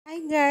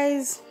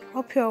guys,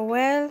 hope you're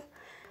well.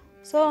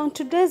 So on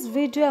today's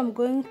video I'm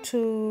going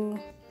to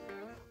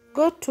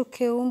go to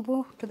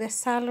Keumbu to the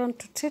salon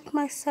to treat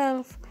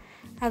myself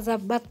as a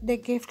birthday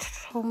gift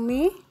for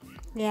me.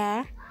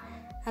 Yeah,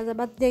 as a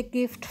birthday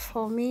gift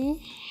for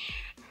me.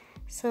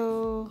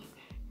 So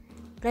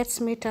let's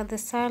meet at the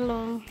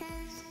salon.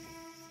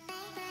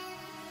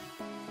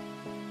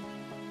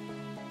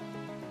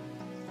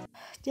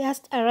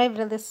 Just arrived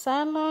at the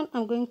salon.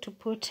 I'm going to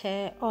put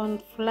her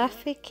on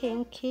fluffy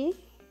kinky.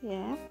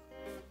 Yeah,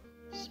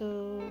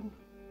 so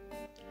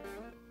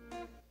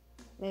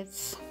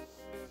let's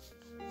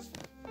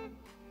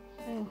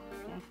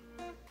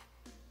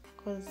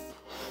because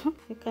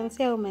you can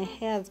see how my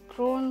hair has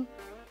grown.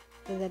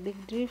 There's a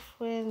big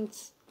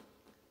difference.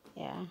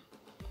 Yeah.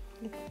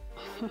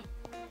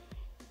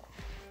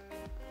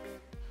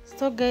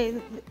 So guys,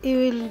 you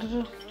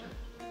will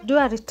do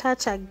a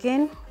retouch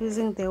again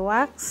using the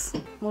wax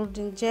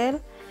molding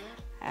gel,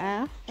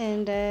 and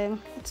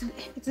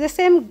it's the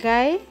same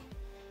guy.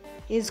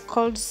 Is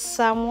called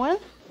Samuel.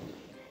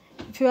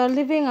 If you are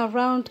living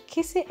around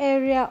Kisii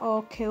area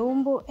or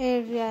Keumbu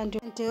area and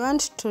you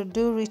want to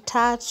do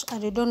retouch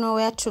and you don't know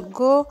where to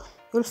go,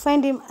 you'll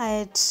find him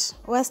at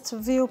West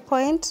View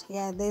Point.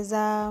 Yeah, there's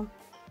a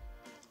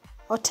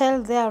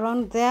hotel there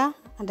around there,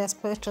 and there's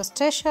petrol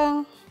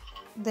station,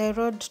 the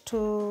road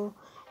to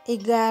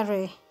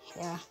Igare.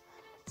 Yeah,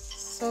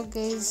 so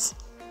guys,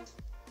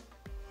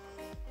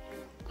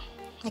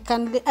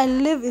 I'll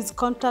leave his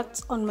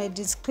contacts on my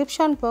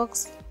description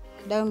box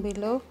down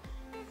below,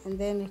 and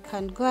then you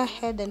can go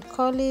ahead and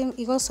call him.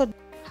 He also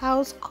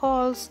house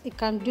calls. You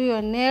can do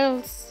your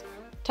nails,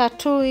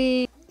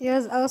 tattooing.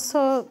 Yes,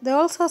 also they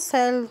also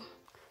sell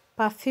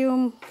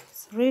perfume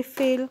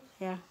refill.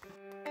 Yeah.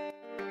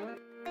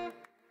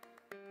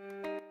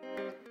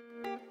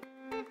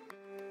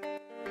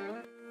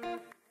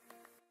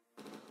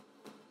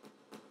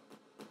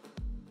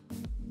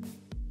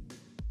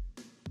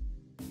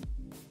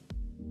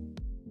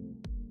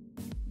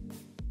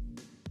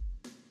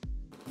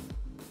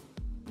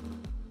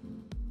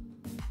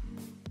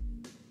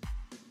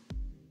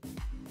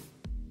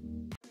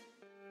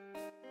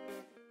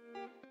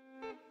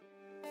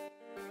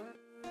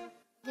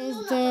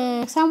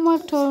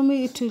 Someone told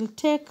me it will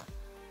take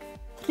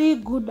 3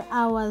 good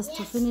hours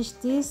to finish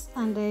this,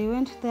 and I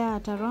went there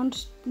at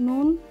around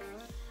noon,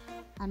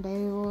 and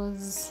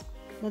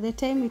by the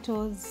time it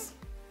was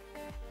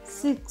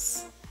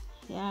 6.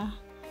 Yeah,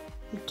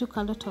 it took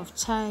a lot of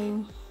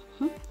time,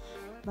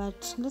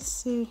 but let's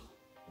see.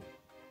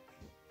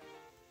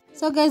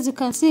 So guys, you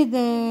can see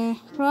the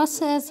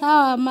process.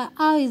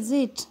 How is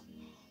it?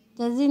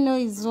 Does he know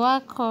his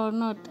work or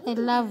not? I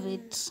love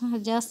it. I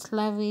just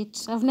love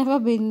it. I've never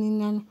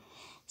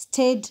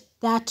stayed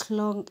that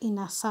long in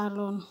a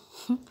salon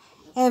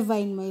ever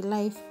in my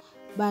life,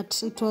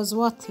 but it was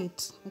worth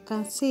it. You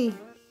can see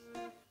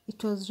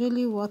it was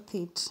really worth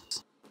it.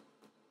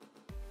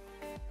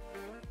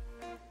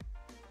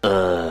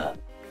 You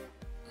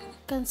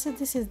can see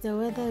this is the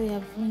weather we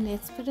have been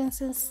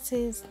experiencing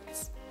since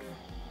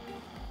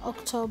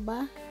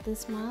October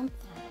this month.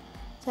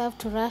 So I have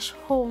to rush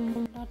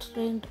home, not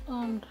rained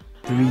on.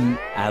 3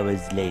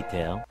 hours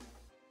later.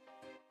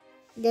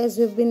 Guys,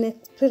 we've been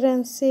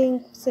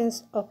experiencing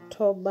since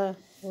October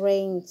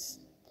rains,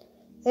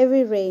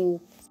 heavy rain.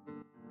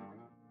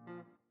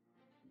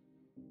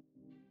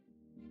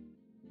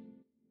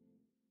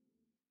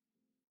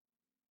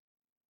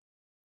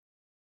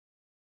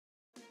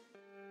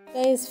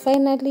 Guys,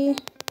 finally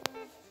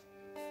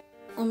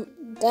I'm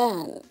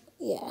done.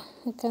 Yeah,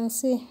 you can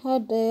see how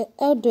do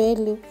I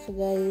look,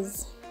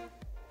 guys.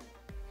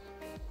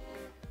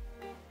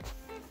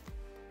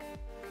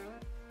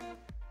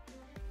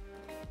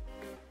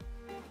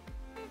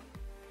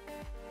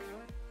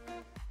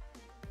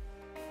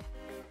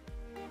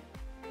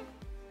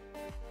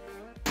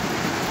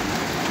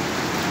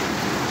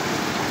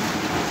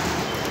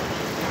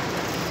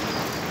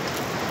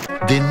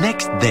 The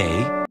next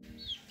day.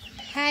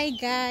 Hi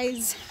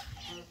guys,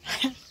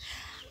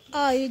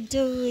 how are you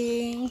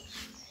doing?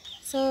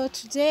 So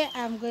today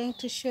I'm going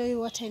to show you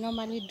what I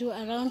normally do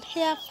around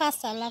here.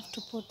 First, I love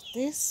to put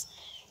this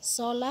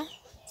solar,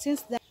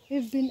 since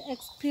we've been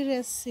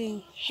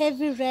experiencing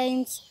heavy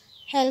rains,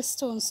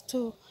 hailstones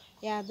too.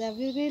 Yeah, they've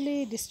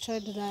really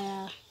destroyed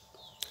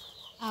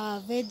our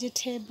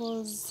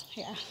vegetables.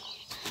 Yeah.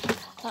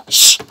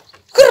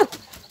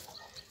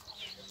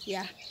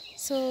 Yeah,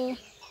 so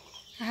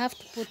I have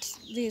to put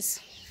this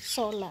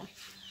solar.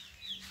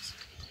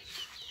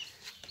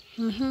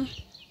 And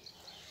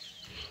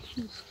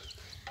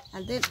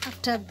then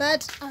after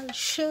that, I'll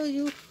show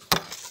you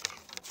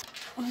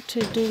what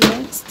to do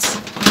next.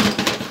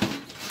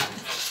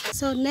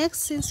 So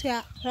next, since we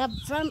have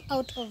run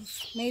out of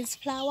maize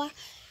flour,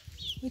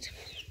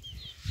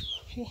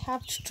 we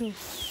have to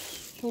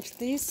put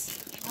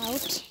this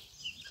out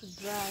to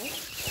dry.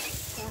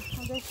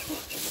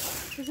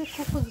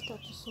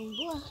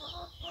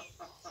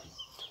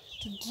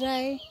 To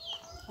dry,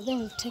 and then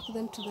we'll take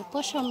them to the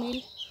posho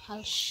mill.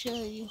 I'll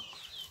show you.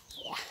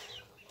 Yeah.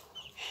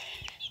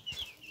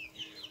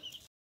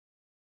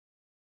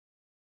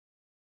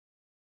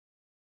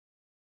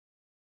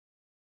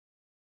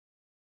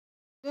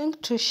 Going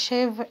to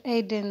shave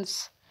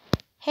Aiden's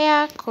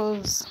hair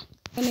because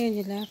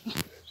it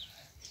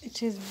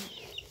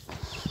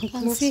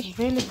looks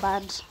really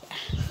bad.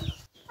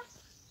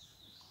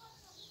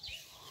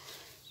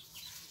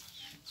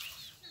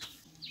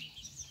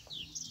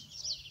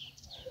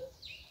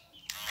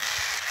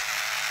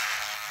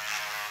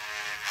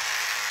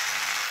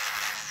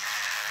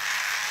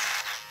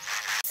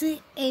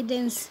 See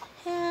Aiden's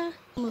hair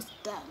almost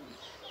done.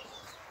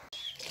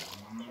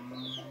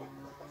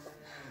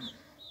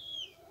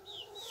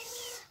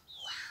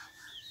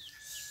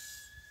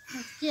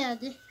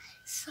 Nasikiaje?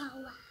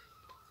 Sawa.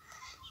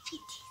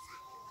 Fiti.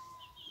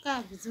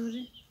 Kaa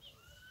vizuri.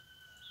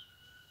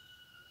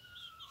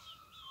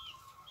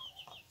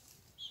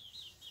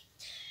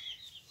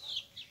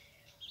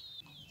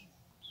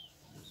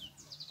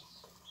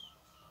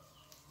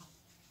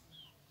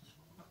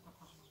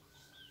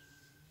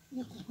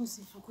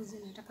 Usifukuze,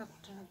 nataka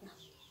kutaga.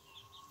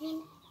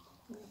 Nini?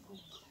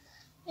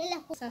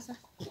 Sasa.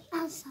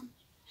 Awesome.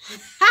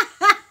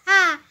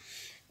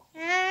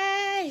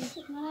 Hey!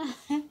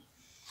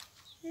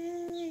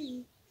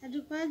 Hey!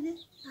 Adupaje?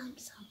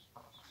 Awesome.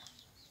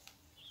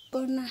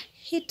 Gonna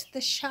hit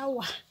the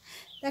shower.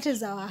 That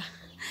is our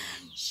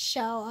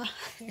shower.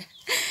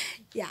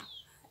 Yeah,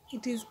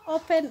 it is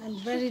open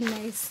and very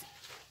nice.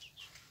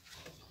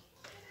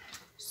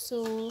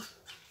 So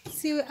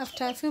see you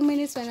after a few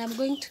minutes when I'm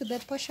going to the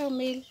posho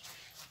mill.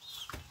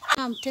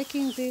 I'm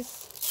taking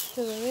this.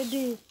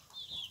 It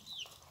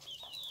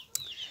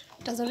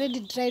has already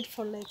dried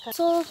for like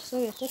so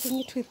we're taking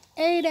it with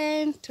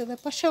Aiden to the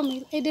posho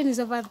mill. Aiden is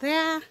over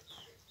there.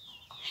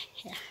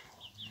 Yeah.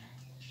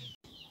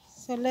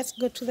 So let's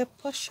go to the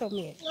posho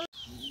mill.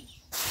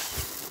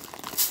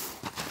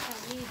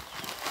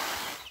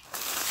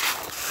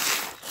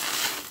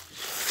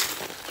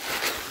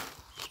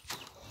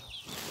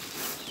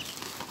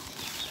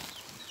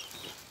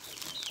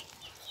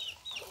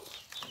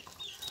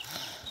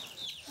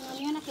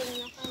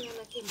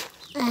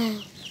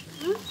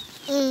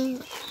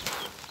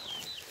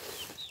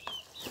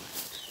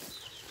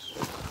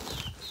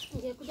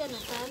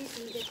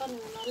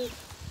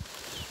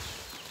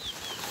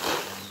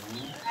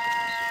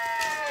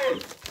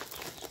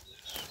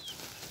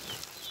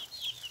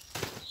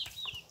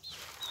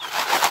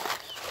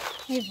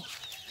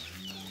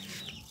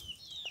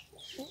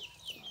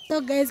 So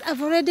guys,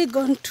 I've already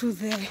gone to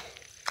the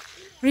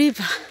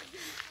river,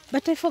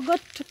 but I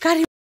forgot to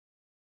carry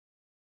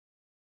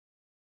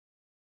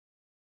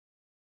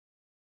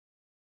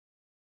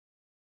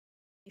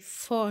my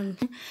phone.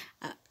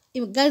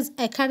 Guys,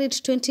 I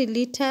carried 20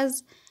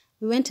 liters.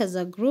 We went as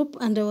a group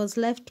and I was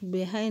left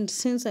behind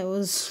since I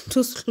was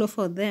too slow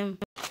for them.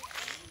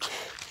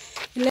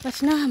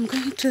 But now I'm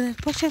going to the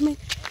posho mill.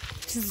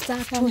 It is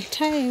that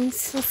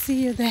times. I'll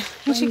see you there.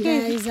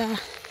 Guys,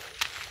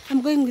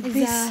 I'm going with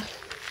this.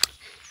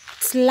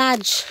 It's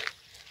large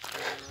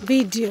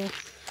video,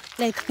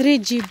 like 3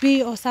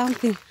 GB or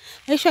something.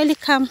 I usually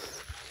come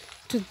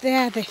to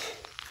there the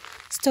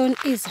stone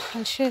is.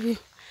 I'll show you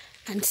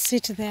and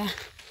sit there.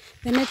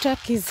 The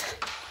network is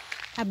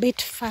a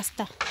bit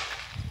faster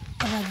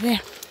over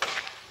there.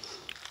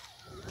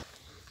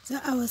 So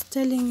I was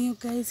telling you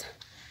guys,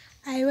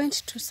 I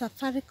went to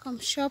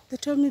Safaricom shop. They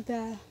told me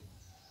the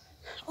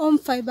home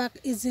fiber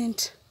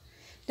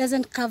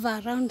doesn't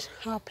cover around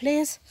our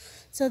place,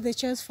 so they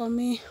chose for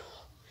me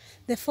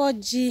the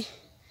 4G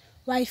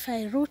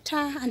Wi-Fi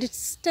router, and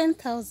it's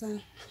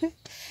 10,000.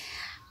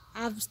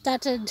 I've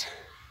started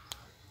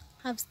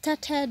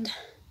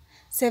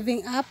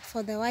saving up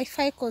for the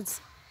Wi-Fi because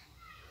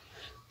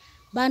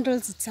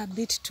bundles, it's a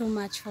bit too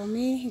much for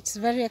me. It's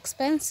very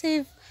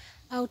expensive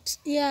out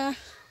here.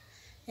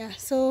 Yeah,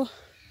 so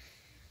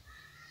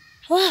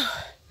wow.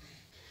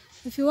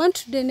 If you want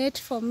to donate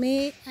for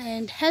me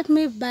and help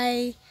me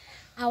buy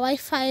a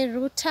Wi-Fi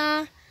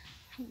router,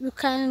 you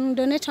can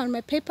donate on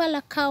my PayPal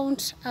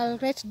account. I'll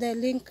write the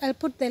link. I'll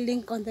put the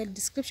link on the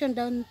description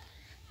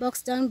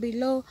box down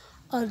below,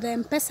 or the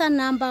M-Pesa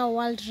number,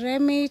 World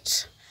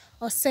Remit,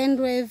 or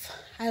Sendwave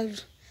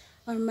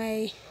on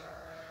my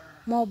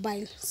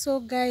mobile. So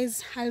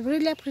guys, I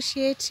really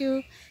appreciate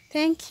you.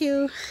 Thank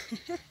you.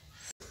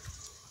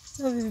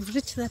 So we've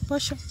reached the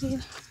posho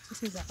mill.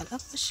 This is our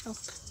local shop.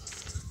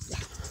 Yeah.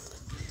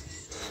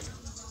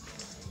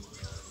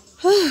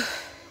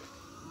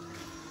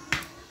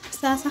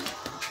 Sasa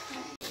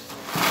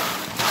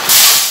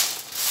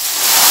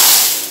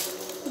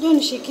ndio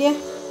nishikie.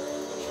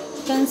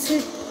 Can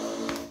see.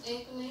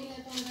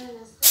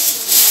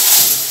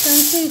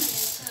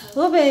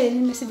 Wewe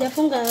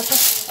nimesijafunga hapa.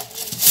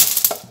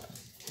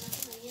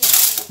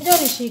 Ndio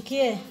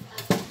nishikie.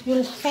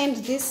 You'll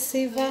find this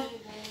silver.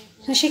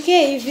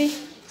 Nishikie hivi.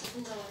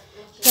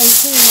 Can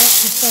see you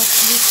have to start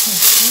this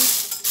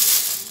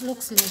one.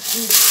 Looks like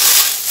this.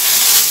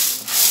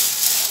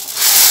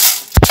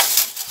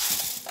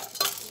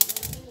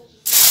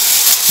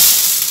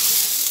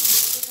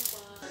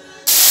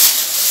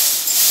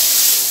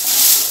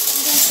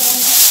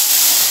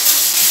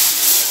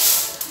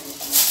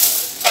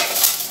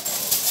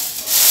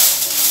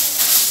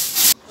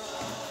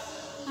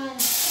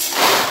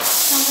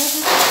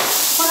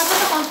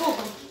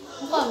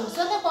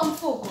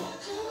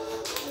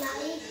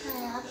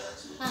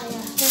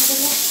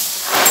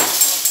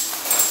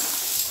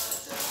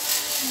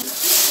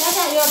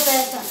 hiyo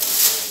pesa.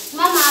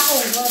 Mama hapo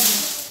ngoja.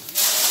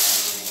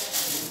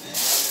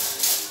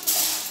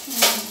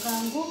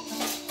 Kanguka.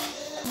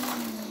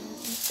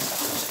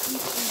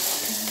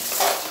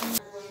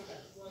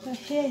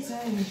 Here is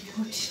where we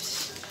put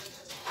it.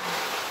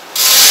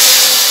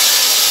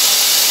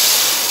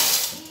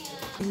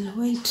 We'll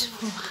wait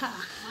for her.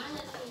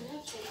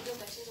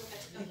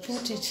 I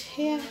put it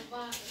here.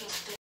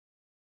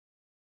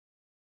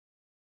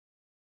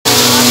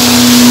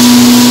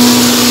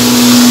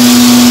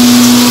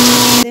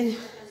 Then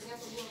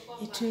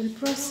it will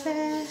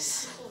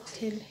process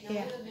till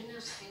here.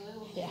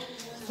 Yeah,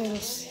 we'll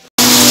see.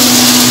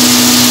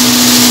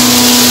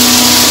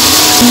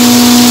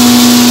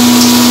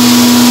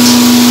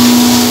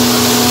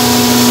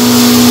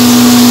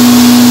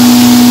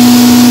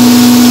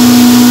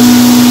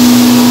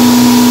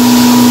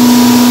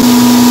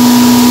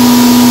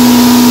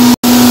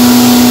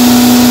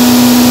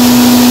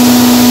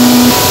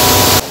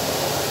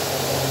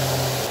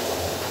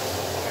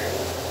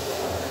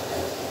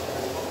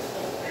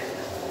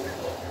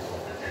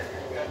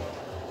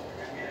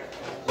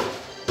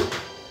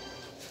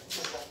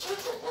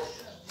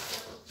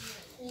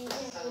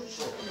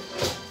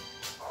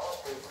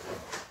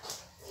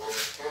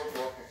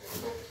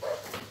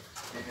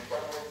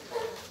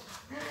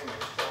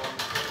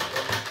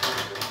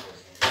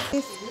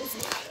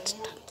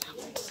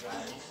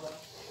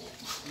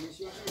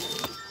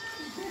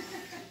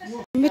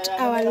 Meet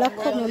our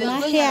local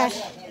mama here.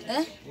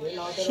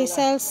 She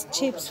sells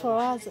chips for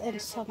us and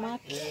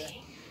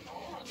samaki.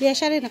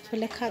 Biashara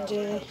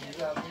inakupelekaje?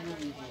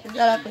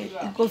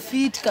 Iko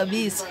fit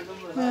kabisa.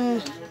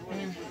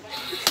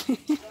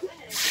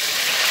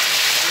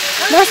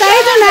 Ndio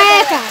sasa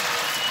tunaweka.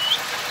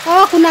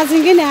 Oh, kuna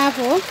zingine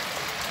hapo.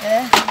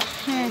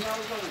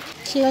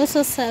 She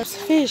also sells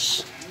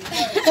fish.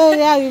 So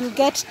yeah, you'll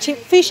get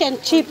fish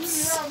and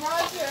chips.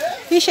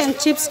 Fish and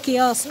chips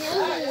kiosk.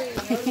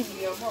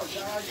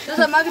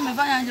 Sasa maki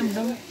umefanya aje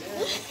mdomo?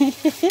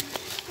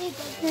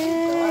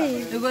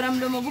 Uko na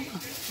mdomo kubwa?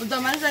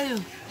 Utamaliza hiyo?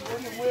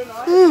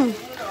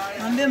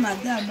 Mwambie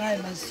madam bye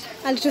basi.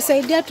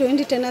 Alitusaidia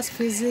tuendi tena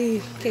siku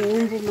hizi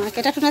Keumbu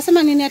market.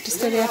 Tunasema nini ati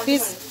story ya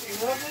fish?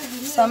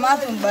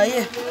 Samaki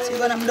mbaye.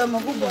 Siko na mdomo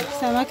kubwa.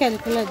 Samaki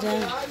alikula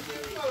jana.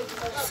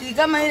 Si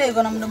kama ile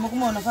iko na mdomo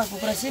kubwa unafaa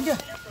kukula, si ndio?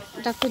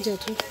 Utakuja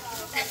tu.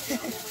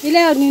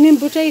 Ile nini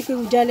mbuta hii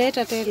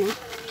hujaleta tena?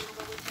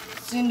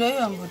 Si ndio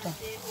hiyo mbuta.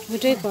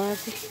 Mbuta iko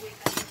wapi?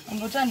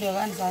 Mbuta ndio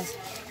gani sasa?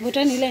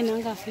 Mbuta ni ile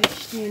inaanga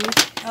fish nini?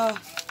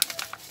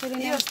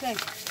 Hiyo steak.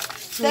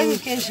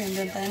 Steak kesho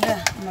ndio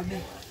nitaenda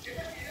mabe.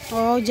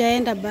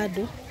 Hujaenda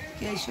bado.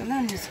 Kesho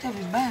leo nisikia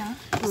vibaya.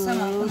 Sasa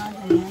hakuna haja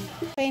niende.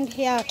 Find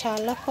here at our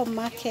local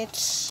market.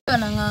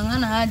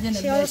 Wanang'ang'ana aje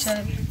na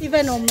biashara.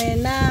 Even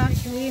omena,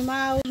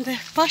 limau, the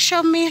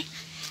posho meal.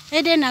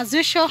 Eden as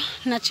usual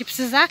na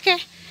chips zake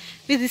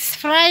with his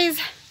fries,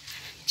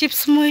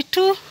 chips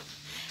muitu.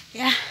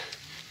 Yeah.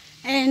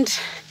 And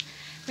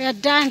we are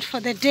done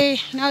for the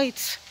day. Now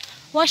it's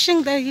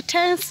washing the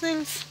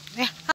utensils. Yeah.